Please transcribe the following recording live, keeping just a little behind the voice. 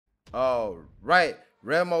All right,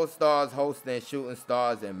 Remo Stars hosting Shooting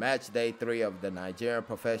Stars in match day 3 of the Nigerian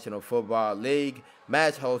Professional Football League.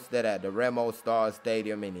 Match hosted at the Remo Stars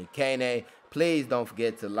Stadium in Ikene. Please don't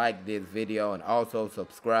forget to like this video and also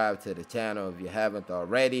subscribe to the channel if you haven't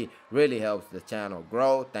already. Really helps the channel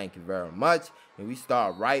grow. Thank you very much. And we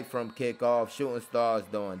start right from kickoff. Shooting Stars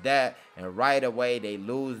doing that. And right away they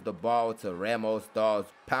lose the ball to Remo Stars.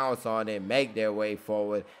 Pounce on it, make their way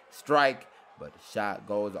forward, strike. But the shot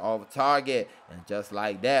goes off target, and just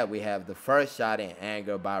like that, we have the first shot in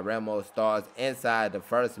anger by Remo Stars inside the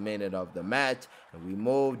first minute of the match. And we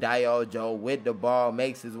move. Diojo with the ball,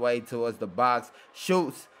 makes his way towards the box,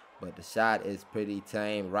 shoots, but the shot is pretty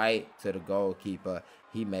tame right to the goalkeeper.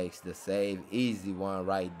 He makes the save, easy one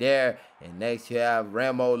right there. And next you have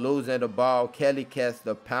Remo losing the ball. Kelly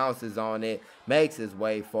Kester pounces on it, makes his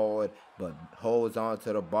way forward, but holds on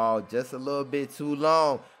to the ball just a little bit too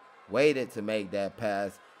long. Waited to make that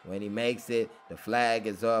pass. When he makes it, the flag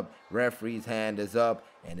is up, referee's hand is up,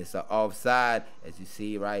 and it's an offside, as you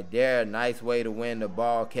see right there. Nice way to win the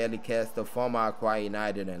ball. Kelly Kester, former Aqua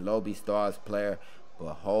United and Lobby Stars player,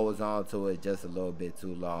 but holds on to it just a little bit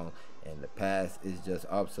too long, and the pass is just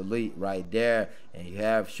obsolete right there. And you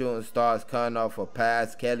have Shooting Stars cutting off a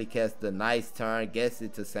pass. Kelly Kester, nice turn, gets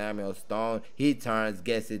it to Samuel Stone. He turns,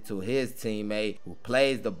 gets it to his teammate, who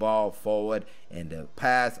plays the ball forward, and the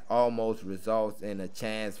pass almost results in a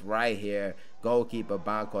chance right here. Goalkeeper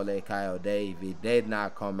Bankole Kayode, if he did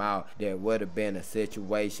not come out, there would have been a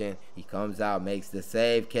situation. He comes out, makes the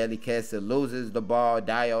save. Kelly Kester loses the ball.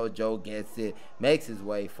 Diojo gets it, makes his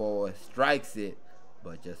way forward, strikes it,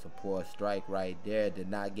 but just a poor strike right there. Did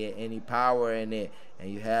not get any power in it.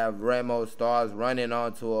 And you have Remo Stars running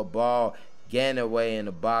onto a ball, getting away in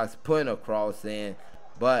the box, putting a cross in,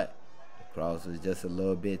 but the cross was just a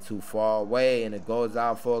little bit too far away, and it goes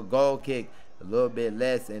out for a goal kick. A little bit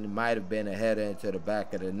less, and it might have been a header into the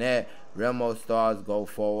back of the net. Remo Stars go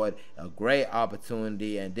forward. A great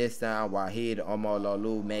opportunity, and this time Waheed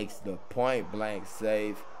Omololu makes the point-blank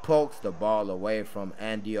save, pokes the ball away from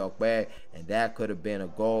Andy Okwe, and that could have been a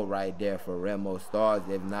goal right there for Remo Stars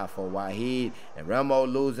if not for Waheed. And Remo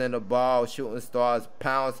losing the ball. Shooting Stars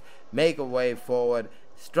pounce, make a way forward,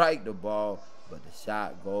 strike the ball, but the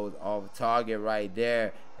shot goes off target right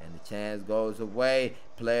there, and the chance goes away.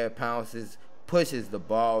 Player pounces, pushes the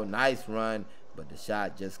ball, nice run, but the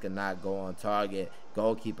shot just could not go on target.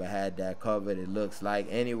 Goalkeeper had that covered, it looks like.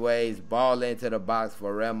 Anyways, ball into the box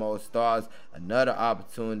for Remo Stars. Another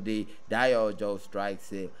opportunity. Diojo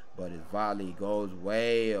strikes it, but his volley goes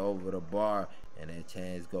way over the bar, and that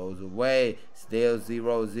chance goes away. Still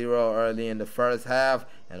 0-0 early in the first half,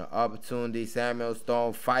 and an opportunity. Samuel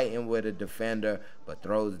Stone fighting with a defender, but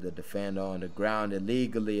throws the defender on the ground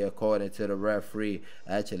illegally according to the referee.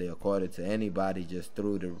 Actually, according to anybody, just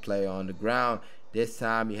threw the player on the ground. This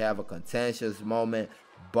time you have a contentious moment.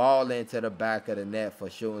 Ball into the back of the net for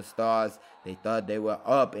Shooting Stars. They thought they were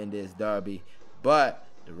up in this derby, but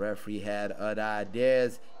the referee had other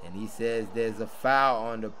ideas, and he says there's a foul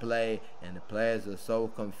on the play, and the players are so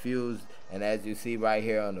confused. And as you see right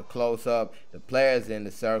here on the close-up, the players in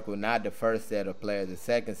the circle, not the first set of players, the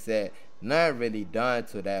second set, nothing really done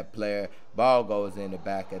to that player. Ball goes in the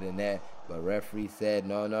back of the net, but referee said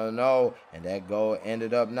no, no, no, and that goal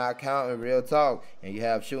ended up not counting, real talk. And you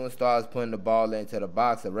have Shooting Stars putting the ball into the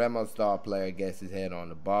box. A Remo Star player gets his head on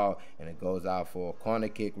the ball, and it goes out for a corner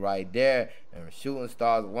kick right there. And Shooting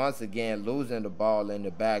Stars once again losing the ball in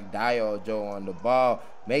the back. Diojo on the ball,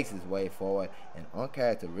 makes his way forward, and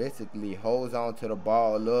uncharacteristically holds on to the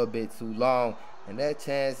ball a little bit too long. And that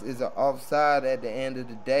chance is an offside at the end of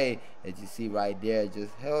the day. As you see right there,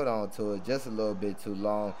 just held on to it just a little bit too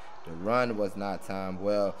long. The run was not timed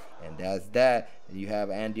well, and that's that. You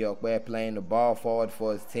have Andy Okwe playing the ball forward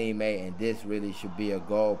for his teammate, and this really should be a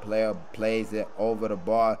goal. Player plays it over the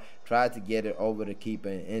bar, tried to get it over the keeper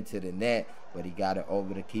and into the net, but he got it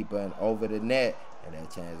over the keeper and over the net, and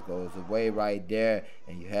that chance goes away right there.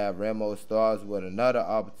 And you have Remo Stars with another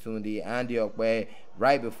opportunity. Andy Okwe,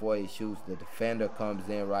 right before he shoots, the defender comes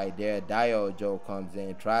in right there. Diojo comes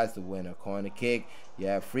in, tries to win a corner kick. You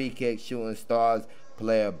have free kick. Shooting Stars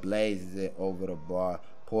player blazes it over the bar.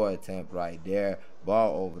 Poor attempt right there.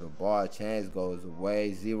 Ball over the bar. Chance goes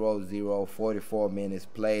away. 0-0. 44 minutes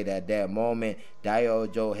played at that moment.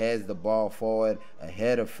 Diojo heads the ball forward. A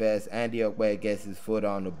header fest. Andy Okwe gets his foot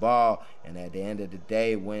on the ball, and at the end of the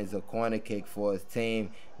day wins a corner kick for his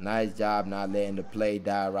team. Nice job not letting the play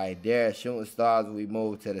die right there. Shooting Stars, we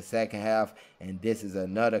move to the second half, and this is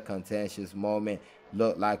another contentious moment.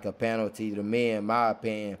 looked like a penalty to me, in my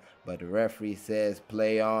opinion. But the referee says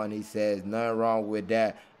play on. He says nothing wrong with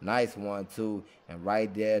that. Nice one too. And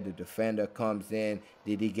right there, the defender comes in.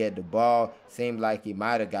 Did he get the ball? Seemed like he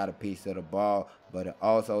might have got a piece of the ball, but it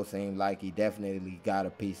also seemed like he definitely got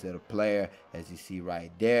a piece of the player. As you see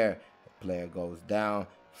right there, the player goes down.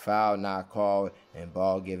 Foul not called, and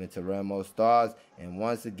ball given to Remo Stars. And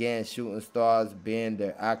once again, Shooting Stars being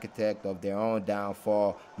the architect of their own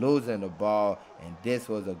downfall, losing the ball. And this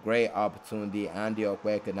was a great opportunity. Andy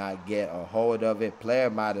Okwe could not get a hold of it. Player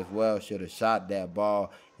might as well should have shot that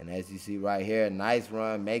ball. And as you see right here, nice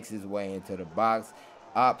run, makes his way into the box,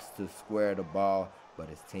 opts to square the ball, but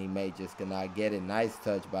his teammate just cannot get it. Nice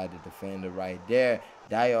touch by the defender right there.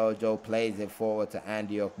 Diojo plays it forward to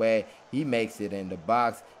Andy Okwe. He makes it in the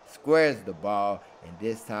box, squares the ball, and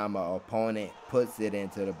this time our opponent puts it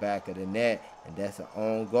into the back of the net, and that's an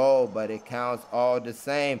own goal, but it counts all the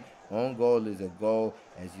same. Own goal is a goal.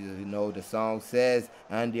 As you know, the song says,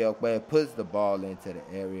 Andy Okwe puts the ball into the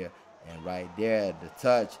area, and right there, the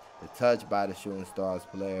touch by the Shooting Stars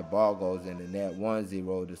player, ball goes in the net,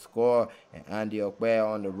 1-0 to score, and Andy Okwe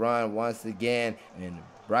on the run once again, and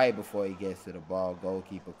right before he gets to the ball,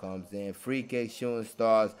 goalkeeper comes in, free kick Shooting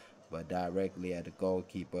Stars, but directly at the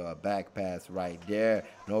goalkeeper, a back pass right there,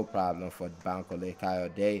 no problem for Bankole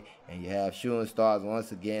Kayode, and you have Shooting Stars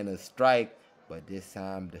once again a strike, but this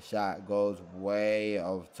time the shot goes way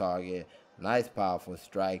off target. Nice powerful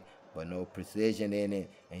strike, but no precision in it.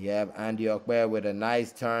 And you have Andy Okwe with a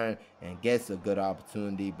nice turn and gets a good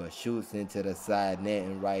opportunity, but shoots into the side net.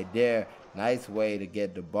 And right there, nice way to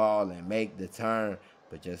get the ball and make the turn,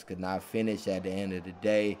 but just could not finish at the end of the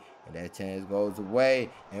day. And that chance goes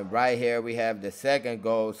away. And right here we have the second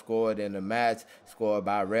goal scored in the match, scored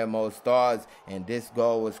by Remo Stars. And this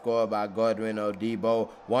goal was scored by Godwin Odibo,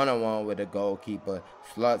 one-on-one with the goalkeeper,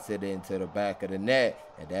 slots it into the back of the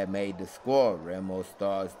net. And that made the score, Remo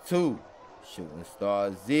Stars 2, Shooting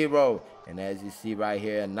Stars 0. And as you see right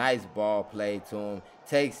here, a nice ball play to him,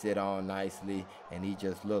 takes it on nicely, and he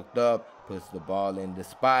just looked up, puts the ball in the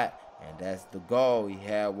spot, and that's the goal. He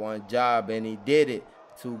had one job and he did it.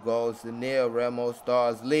 2-0, Remo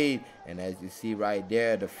Stars lead, and as you see right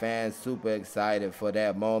there, the fans super excited for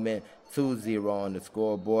that moment. 2-0 on the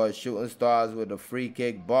scoreboard. Shooting Stars with a free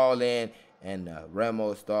kick, ball in, and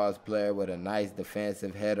Remo Stars player with a nice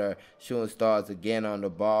defensive header. Shooting Stars again on the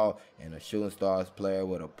ball, and a Shooting Stars player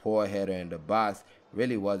with a poor header in the box.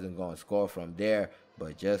 Really wasn't going to score from there,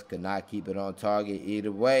 but just could not keep it on target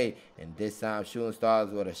either way. And this time Shooting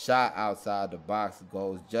Stars with a shot outside the box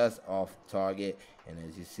goes just off target. And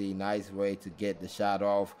as you see, nice way to get the shot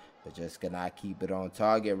off, but just cannot keep it on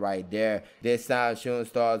target right there. This time Shooting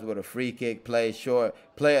Stars with a free kick, play short,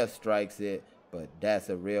 player strikes it, but that's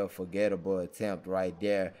a real forgettable attempt right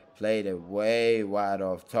there. Played it way wide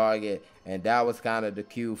off target, and that was kind of the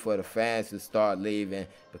cue for the fans to start leaving,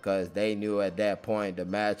 because they knew at that point the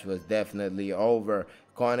match was definitely over.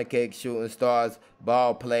 Corner kick, Shooting Stars,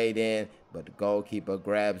 ball played in, but the goalkeeper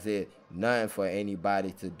grabs it. Nothing for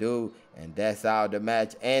anybody to do, and that's how the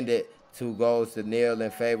match ended. 2-0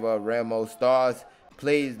 in favor of Remo Stars.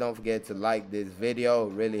 Please don't forget to like this video.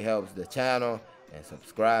 It really helps the channel. And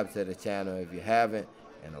subscribe to the channel if you haven't.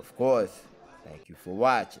 And of course, thank you for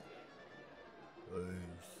watching.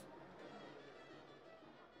 Peace.